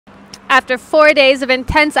After 4 days of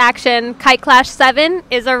intense action, Kite Clash 7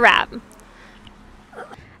 is a wrap.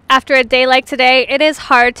 After a day like today, it is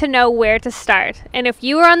hard to know where to start. And if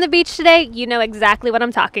you were on the beach today, you know exactly what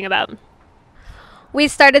I'm talking about. We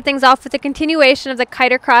started things off with a continuation of the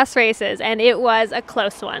kiter cross races, and it was a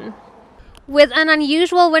close one. With an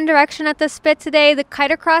unusual wind direction at the spit today, the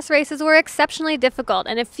kiter cross races were exceptionally difficult,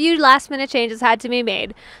 and a few last-minute changes had to be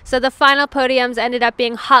made. So the final podiums ended up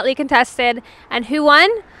being hotly contested, and who won?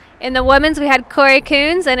 In the women's, we had Corey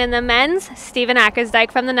Koens, and in the men's, Steven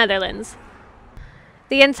Akersdijk from the Netherlands.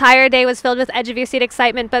 The entire day was filled with edge-of-your-seat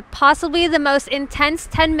excitement, but possibly the most intense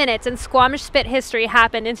 10 minutes in Squamish spit history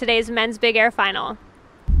happened in today's men's big air final.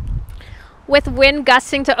 With wind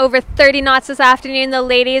gusting to over 30 knots this afternoon, the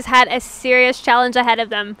ladies had a serious challenge ahead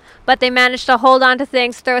of them, but they managed to hold on to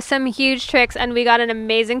things, throw some huge tricks, and we got an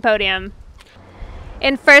amazing podium.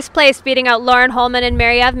 In first place, beating out Lauren Holman and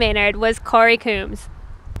Mary-Eve Maynard, was Corey Koens.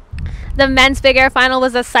 The men's big air final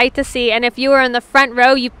was a sight to see, and if you were in the front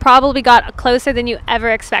row, you probably got closer than you ever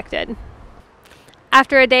expected.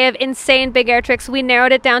 After a day of insane big air tricks, we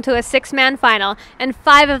narrowed it down to a 6-man final, and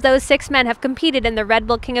 5 of those 6 men have competed in the Red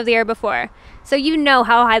Bull King of the Air before, so you know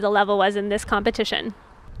how high the level was in this competition.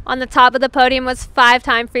 On the top of the podium was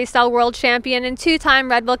 5-time freestyle world champion and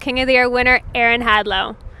 2-time Red Bull King of the Air winner Aaron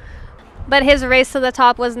Hadlow. But his race to the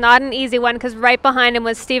top was not an easy one, because right behind him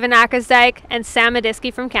was Steven Akersdijk and Sam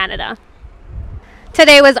Madiski from Canada.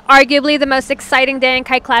 Today was arguably the most exciting day in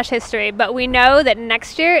Kite Clash history, but we know that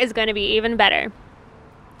next year is going to be even better.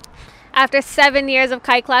 After 7 years of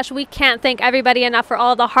Kite Clash, we can't thank everybody enough for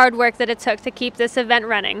all the hard work that it took to keep this event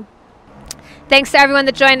running. Thanks to everyone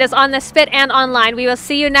that joined us on the spit and online. We will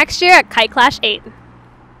see you next year at Kite Clash 8.